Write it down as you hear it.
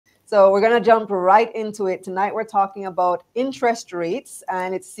So we're going to jump right into it. Tonight we're talking about interest rates,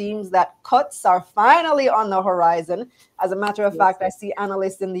 and it seems that cuts are finally on the horizon. As a matter of fact, I see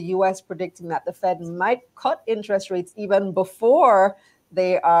analysts in the US predicting that the Fed might cut interest rates even before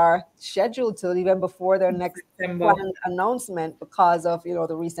they are scheduled to, even before their next planned announcement, because of, you know,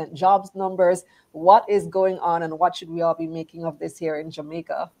 the recent jobs numbers. What is going on, and what should we all be making of this here in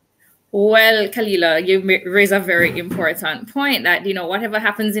Jamaica? Well, Kalilah, you raise a very important point that, you know, whatever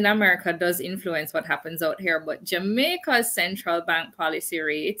happens in America does influence what happens out here. But Jamaica's central bank policy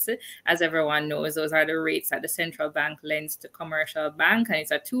rates, as everyone knows, those are the rates that the central bank lends to commercial banks, and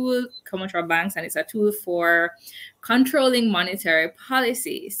it's a tool, commercial banks, and it's a tool for controlling monetary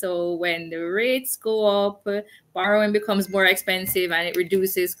policy. So when the rates go up, borrowing becomes more expensive, and it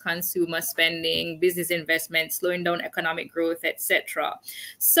reduces consumer spending, business investment, slowing down economic growth, etc.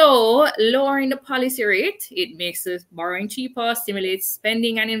 So lowering the policy rate, it makes the borrowing cheaper, stimulates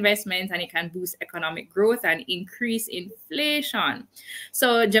spending and investment, and it can boost economic growth and increase inflation.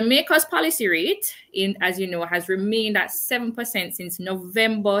 So Jamaica's policy rate, as you know, has remained at 7% since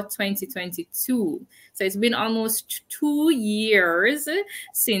November 2022. So it's been almost 2 years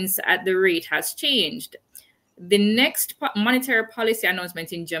since the rate has changed. The next monetary policy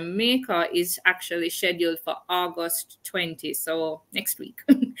announcement in Jamaica is actually scheduled for August 20, so next week.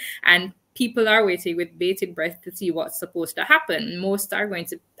 And people are waiting with bated breath to see what's supposed to happen. Most are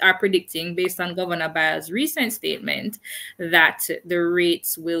predicting, based on Governor Byles' recent statement, that the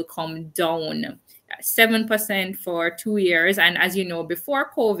rates will come down 7% for 2 years. And as you know,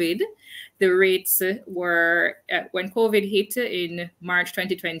 before COVID, the rates were, when COVID hit in March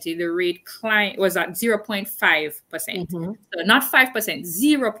 2020, the rate was at 0.5%. So not 5%,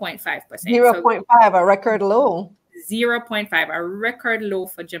 0.5%. 0.5, a record low. 0.5, a record low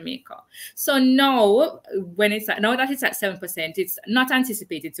for Jamaica. So now, now that it's at 7%, it's not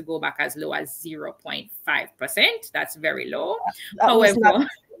anticipated to go back as low as 0.5%. That's very low. However,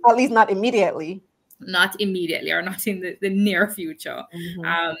 at least not immediately. Not immediately, or not in the near future.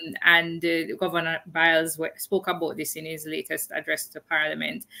 And Governor Byles spoke about this in his latest address to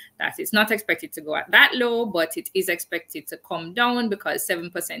Parliament, that it's not expected to go at that low, but it is expected to come down because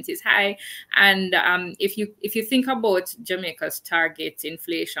 7% is high. And if you think about Jamaica's target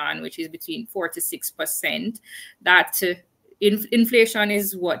inflation, which is between 4 to 6%, that inflation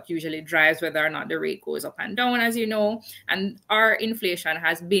is what usually drives whether or not the rate goes up and down, as you know, and our inflation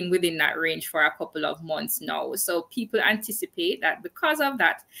has been within that range for a couple of months now. So people anticipate that because of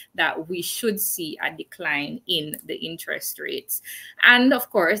that we should see a decline in the interest rates. And of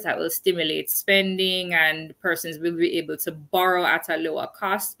course, that will stimulate spending, and persons will be able to borrow at a lower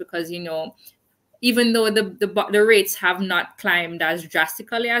cost because, you know, even though the rates have not climbed as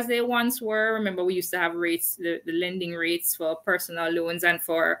drastically as they once were. Remember, we used to have rates, the lending rates for personal loans and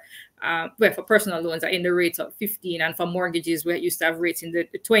for personal loans are in the rates of 15, and for mortgages we used to have rates in the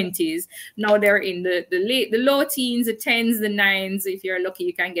 20s. Now they're in the low teens, the 10s, the 9s. If you're lucky,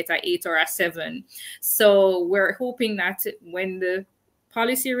 you can get an 8 or a 7. So we're hoping that when the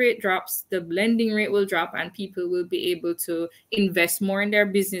policy rate drops, the lending rate will drop, and people will be able to invest more in their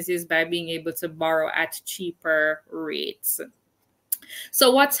businesses by being able to borrow at cheaper rates.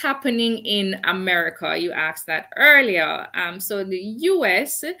 So what's happening in America? You asked that earlier. So the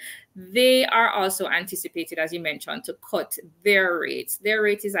US, they are also anticipated, as you mentioned, to cut their rates. Their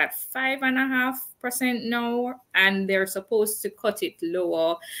rate is at 5.5% now, and they're supposed to cut it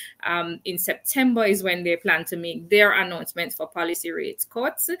lower. In September is when they plan to make their announcements for policy rates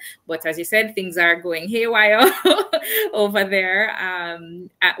cuts. But as you said, things are going haywire over there.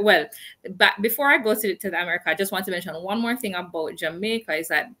 Well, but before I go to America, I just want to mention one more thing about Jamaica, is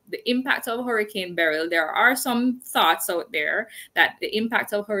that the impact of Hurricane Beryl, there are some thoughts out there that the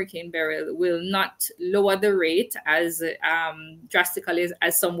impact of Hurricane Beryl will not lower the rate as drastically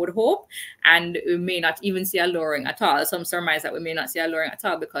as some would hope, and we may not even see a lowering at all. Some surmise that we may not see a lowering at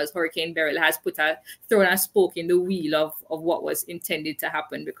all because Hurricane Beryl has thrown a spoke in the wheel of what was intended to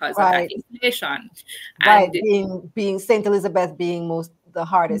happen because of that inflation. Right, and being St. Elizabeth being the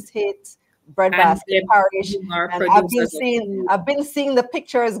hardest hit, breadbasket parish. And I've been seeing the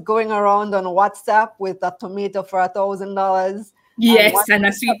pictures going around on WhatsApp with a tomato for $1,000. Yes, and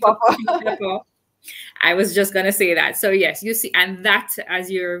a sweet pepper. I was just going to say that. So yes, you see, and that, as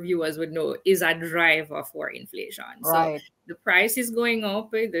your viewers would know, is a driver for inflation. Right. So the price is going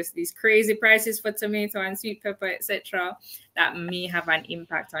up. There's these crazy prices for tomato and sweet pepper, etc. That may have an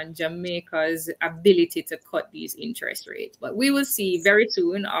impact on Jamaica's ability to cut these interest rates. But we will see very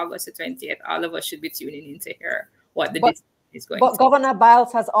soon, August the 20th. All of us should be tuning in to hear what the is going But to. Governor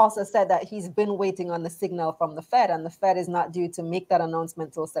Biles has also said that he's been waiting on the signal from the Fed, and the Fed is not due to make that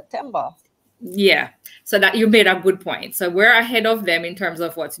announcement till September. Yeah, so that you made a good point. So we're ahead of them in terms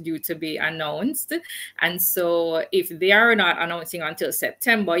of what's due to be announced. And so if they are not announcing until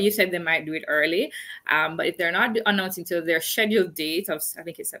September, you said they might do it early. But if they're not announcing till their scheduled date of, I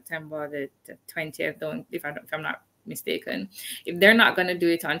think it's September the 20th, if I'm not mistaken, if they're not going to do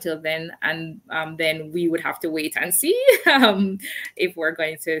it until then, and then we would have to wait and see if we're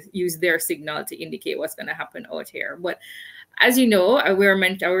going to use their signal to indicate what's going to happen out here. But as you know, we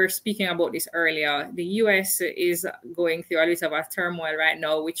were speaking about this earlier. The U.S. is going through a little of a turmoil right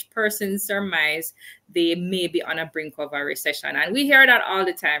now, which persons surmise they may be on a brink of a recession. And we hear that all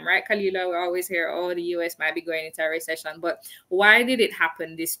the time, right, Kalilah? We always hear, oh, the U.S. might be going into a recession. But why did it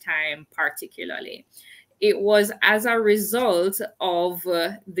happen this time particularly? It was as a result of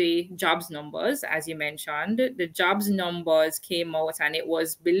the jobs numbers, as you mentioned. The jobs numbers came out and it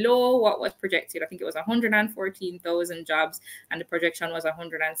was below what was projected. I think it was 114,000 jobs and the projection was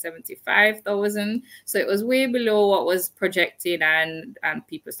 175,000. So it was way below what was projected, and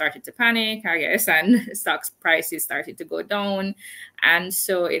people started to panic, I guess, and stocks prices started to go down. And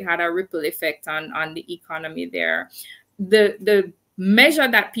so it had a ripple effect on the economy there. The measure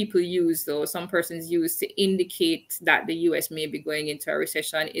that people use, though, some persons use to indicate that the US may be going into a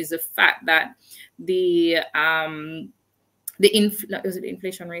recession is the fact that the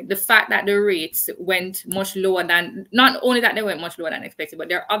inflation rate, the fact that the rates went much lower than, not only that they went much lower than expected, but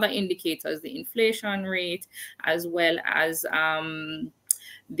there are other indicators, the inflation rate, as well as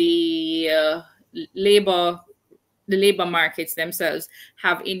the labor markets themselves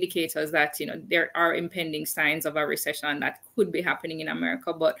have indicators that, you know, there are impending signs of a recession that could be happening in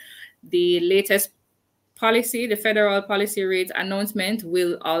America. But the latest policy, the federal policy rate announcement,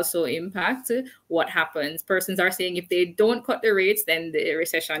 will also impact what happens. Persons are saying if they don't cut the rates, then the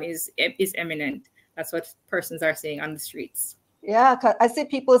recession is imminent. That's what persons are saying on the streets. Yeah, I see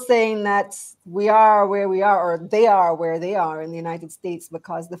people saying that we are where we are, or they are where they are in the United States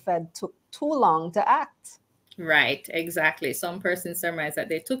because the Fed took too long to act. Right, exactly. Some persons surmise that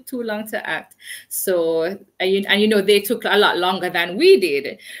they took too long to act. So, and you know, they took a lot longer than we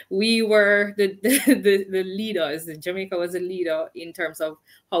did. We were the leaders. Jamaica was a leader in terms of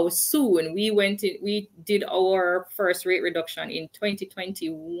how soon we did our first rate reduction in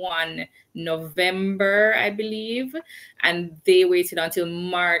 2021 November, I believe, and they waited until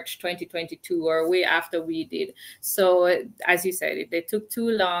March 2022, or way after we did. So, as you said, they took too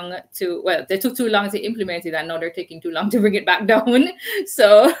long to implement it, and now they're taking too long to bring it back down.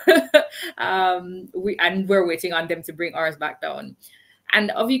 So, we're waiting on them to bring ours back down.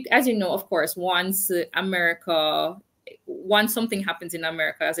 And as you know, of course, once something happens in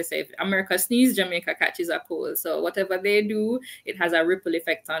America, as I say, if America sneezes, Jamaica catches a cold. So whatever they do, it has a ripple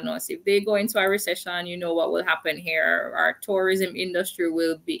effect on us. If they go into a recession, you know what will happen here. Our tourism industry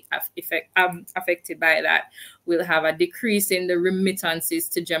will be affected by that. We'll have a decrease in the remittances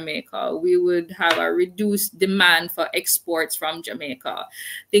to Jamaica. We would have a reduced demand for exports from Jamaica.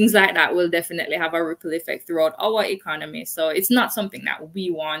 Things like that will definitely have a ripple effect throughout our economy. So it's not something that we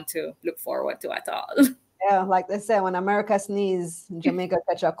want to look forward to at all. Yeah, like they say, when America sneezes, Jamaica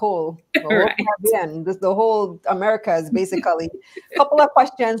catch a cold. The whole Right. Caribbean, the whole America is basically. A couple of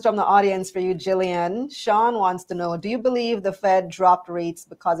questions from the audience for you, Gillian. Sean wants to know, do you believe the Fed dropped rates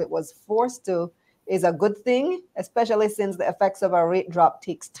because it was forced to is a good thing, especially since the effects of a rate drop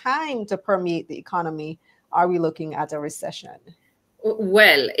takes time to permeate the economy? Are we looking at a recession?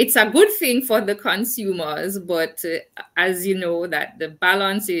 Well, it's a good thing for the consumers, but as you know, that the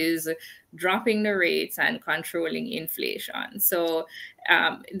balance is dropping the rates and controlling inflation. So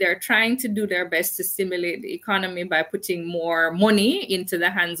they're trying to do their best to stimulate the economy by putting more money into the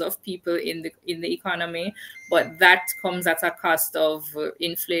hands of people in the economy, but that comes at a cost of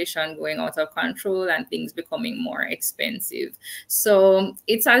inflation going out of control and things becoming more expensive. So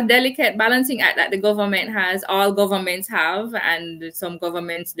it's a delicate balancing act that the government has, all governments have, and some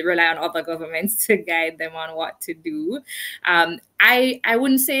governments they rely on other governments to guide them on what to do. I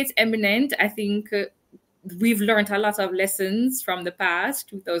wouldn't say it's imminent. I think we've learned a lot of lessons from the past,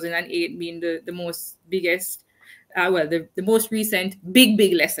 2008 being the most biggest, the most recent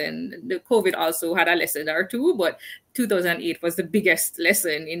big lesson. The COVID also had a lesson or two, but 2008 was the biggest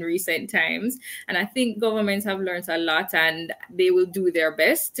lesson in recent times. And I think governments have learned a lot, and they will do their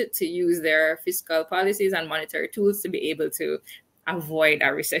best to use their fiscal policies and monetary tools to be able to avoid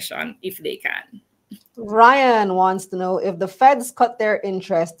a recession if they can. Ryan wants to know, if the Feds cut their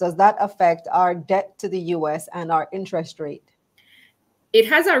interest, does that affect our debt to the US and our interest rate? It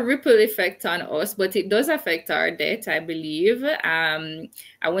has a ripple effect on us, but it does affect our debt, I believe. I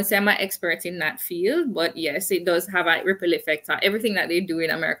won't say I'm an expert in that field, but yes, it does have a ripple effect on everything that they do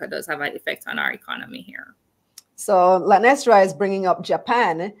in America. Does have an effect on our economy here. So Lanestra is bringing up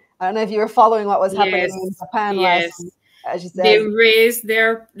Japan. I don't know if you were following what was happening in Japan last week. As you said, they raised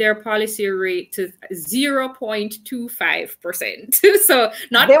their policy rate to 0.25%. So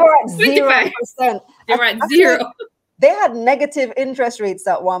not they were at 0%. They were at zero. They had negative interest rates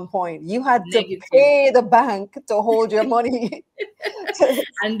at one point. You had to pay the bank to hold your money.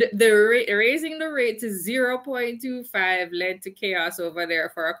 And raising the rate to 0.25 led to chaos over there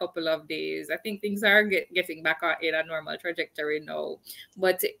for a couple of days. I think things are getting back in a normal trajectory now.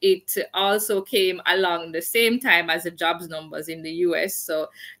 But it also came along the same time as the jobs numbers in the US. So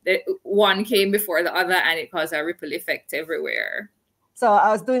one came before the other, and it caused a ripple effect everywhere. So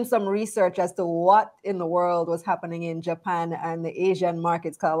I was doing some research as to what in the world was happening in Japan and the Asian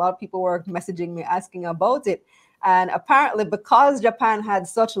markets, because a lot of people were messaging me asking about it. And apparently, because Japan had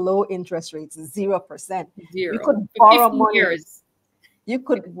such low interest rates, 0%, you could borrow money. Years. You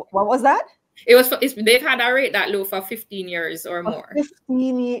could, what was that? They've had a rate that low for 15 years or more.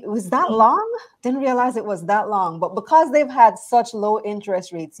 15 years, was that long? Didn't realize it was that long. But because they've had such low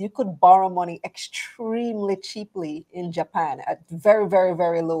interest rates, you could borrow money extremely cheaply in Japan at very, very,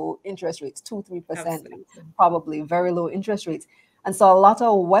 very low interest rates, 2-3%, probably very low interest rates. And so a lot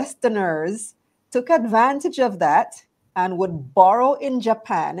of Westerners took advantage of that and would borrow in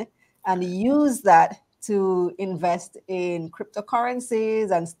Japan and use that to invest in cryptocurrencies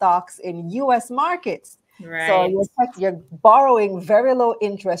and stocks in US markets. Right. So you're borrowing very low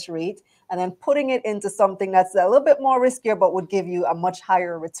interest rate and then putting it into something that's a little bit more riskier, but would give you a much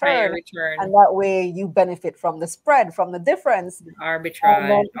higher return. And that way you benefit from the spread, from the difference.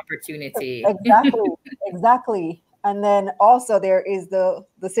 Arbitrage opportunity. Exactly, exactly. And then also there is the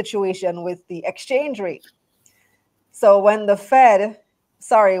situation with the exchange rate. So when the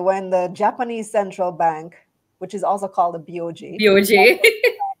when the Japanese central bank, which is also called the BOJ,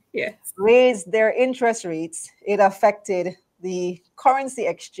 yes, raised their interest rates, it affected the currency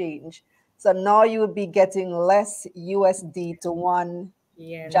exchange. So now you would be getting less USD to one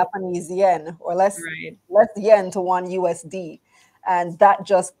Japanese yen, or less yen to one USD. And that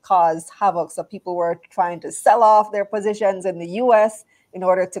just caused havoc. So people were trying to sell off their positions in the US in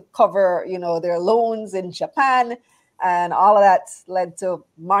order to cover, their loans in Japan. And all of that led to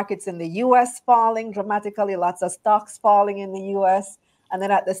markets in the US falling dramatically, lots of stocks falling in the US. And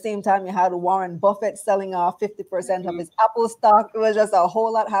then at the same time, you had Warren Buffett selling off 50% of his Apple stock. It was just a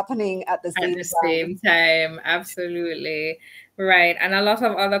whole lot happening at the same time. Absolutely. Right. And a lot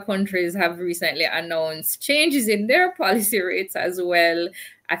of other countries have recently announced changes in their policy rates as well.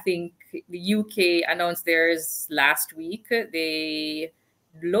 I think the UK announced theirs last week. They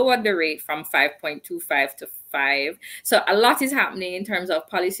lowered the rate from 5.25 to 5. So a lot is happening in terms of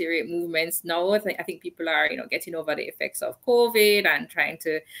policy rate movements now. I think people are, getting over the effects of COVID and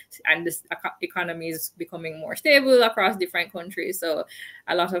and this economy is becoming more stable across different countries. So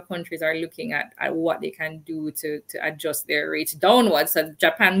a lot of countries are looking at what they can do to adjust their rates downwards. So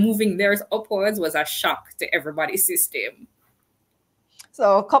Japan moving theirs upwards was a shock to everybody's system.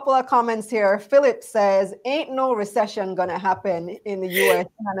 So a couple of comments here. Philip says, ain't no recession going to happen in the U.S.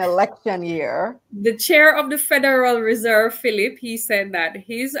 in an election year. The chair of the Federal Reserve, Philip, he said that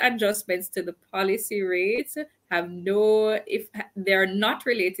his adjustments to the policy rates if they're not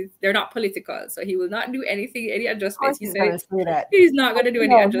related, they're not political. So he will not do any adjustments. He said he's not going to do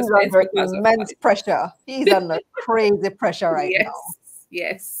any adjustments because of immense pressure. He's under crazy pressure right now.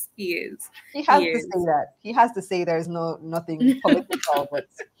 Yes, he is. He has to say that. He has to say there's nothing political. But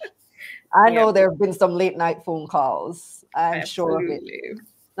I know there have been some late night phone calls. I'm sure of it.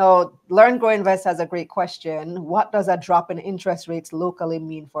 Now, Learn, Grow, Invest has a great question. What does a drop in interest rates locally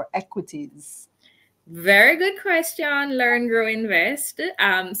mean for equities? Very good question, Learn, Grow, Invest.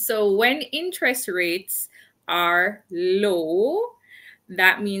 So when interest rates are low,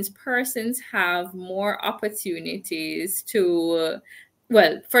 that means persons have more opportunities to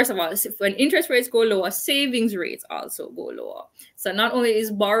first of all, when interest rates go lower, savings rates also go lower. So not only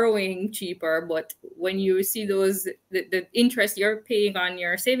is borrowing cheaper, but when you see the interest you're paying on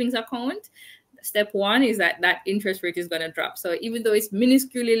your savings account, step one is that interest rate is going to drop. So even though it's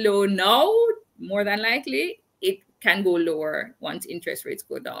minusculely low now, more than likely, it can go lower once interest rates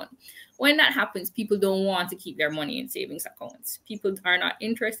go down. When that happens, people don't want to keep their money in savings accounts. People are not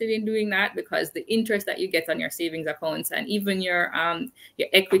interested in doing that because the interest that you get on your savings accounts and even your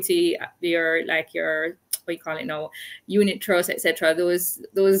equity, your what you call it now, unit trust, etc.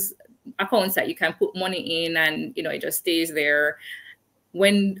 Those accounts that you can put money in and it just stays there.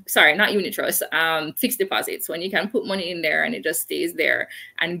 sorry, not unit trust, fixed deposits, when you can put money in there and it just stays there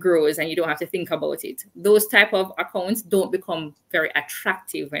and grows and you don't have to think about it. Those type of accounts don't become very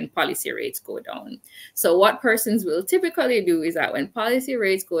attractive when policy rates go down. So what persons will typically do is that when policy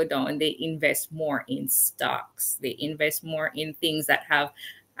rates go down, they invest more in stocks. They invest more in things that have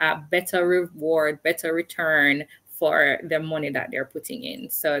a better reward, better return for the money that they're putting in.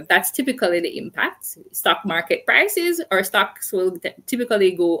 So that's typically the impact. Stock market prices or stocks will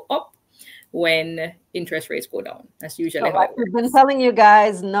typically go up when interest rates go down. That's usually how it works. I've been telling you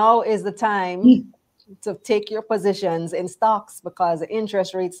guys, now is the time to take your positions in stocks, because the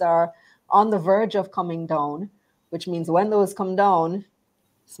interest rates are on the verge of coming down, which means when those come down,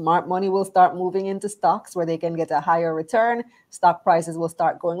 smart money will start moving into stocks where they can get a higher return. Stock prices will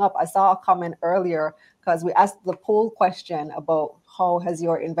start going up. I saw a comment earlier because we asked the poll question about how has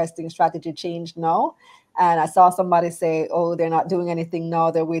your investing strategy changed now. And I saw somebody say, oh, they're not doing anything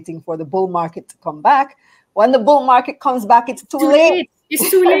now. They're waiting for the bull market to come back. When the bull market comes back, it's too late. It's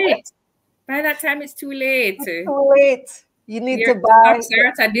too late. By that time, it's too late. It's too late. You need to buy.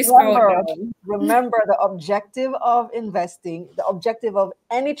 Remember, the objective of investing, the objective of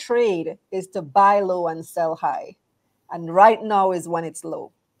any trade is to buy low and sell high. And right now is when it's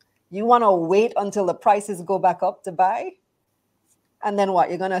low. You want to wait until the prices go back up to buy? And then what?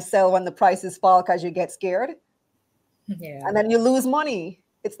 You're going to sell when the prices fall because you get scared? Yeah. And then you lose money.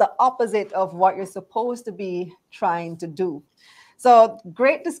 It's the opposite of what you're supposed to be trying to do. So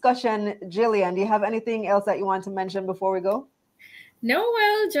great discussion, Gillian. Do you have anything else that you want to mention before we go? No,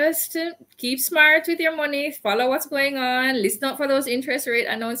 well, just keep smart with your money, follow what's going on, listen out for those interest rate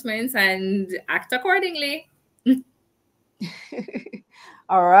announcements, and act accordingly.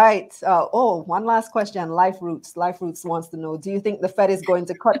 All right. One last question. Life Roots wants to know, do you think the Fed is going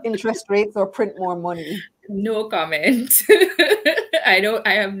to cut interest rates or print more money? No comment. I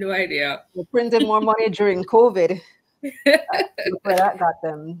have no idea. They printed more money during COVID. Look where that got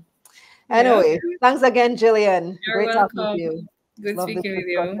them. Anyway, Thanks again, Gillian. You're Great welcome. talking to you. Good speaking with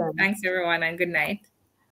you. Thanks, everyone, and good night.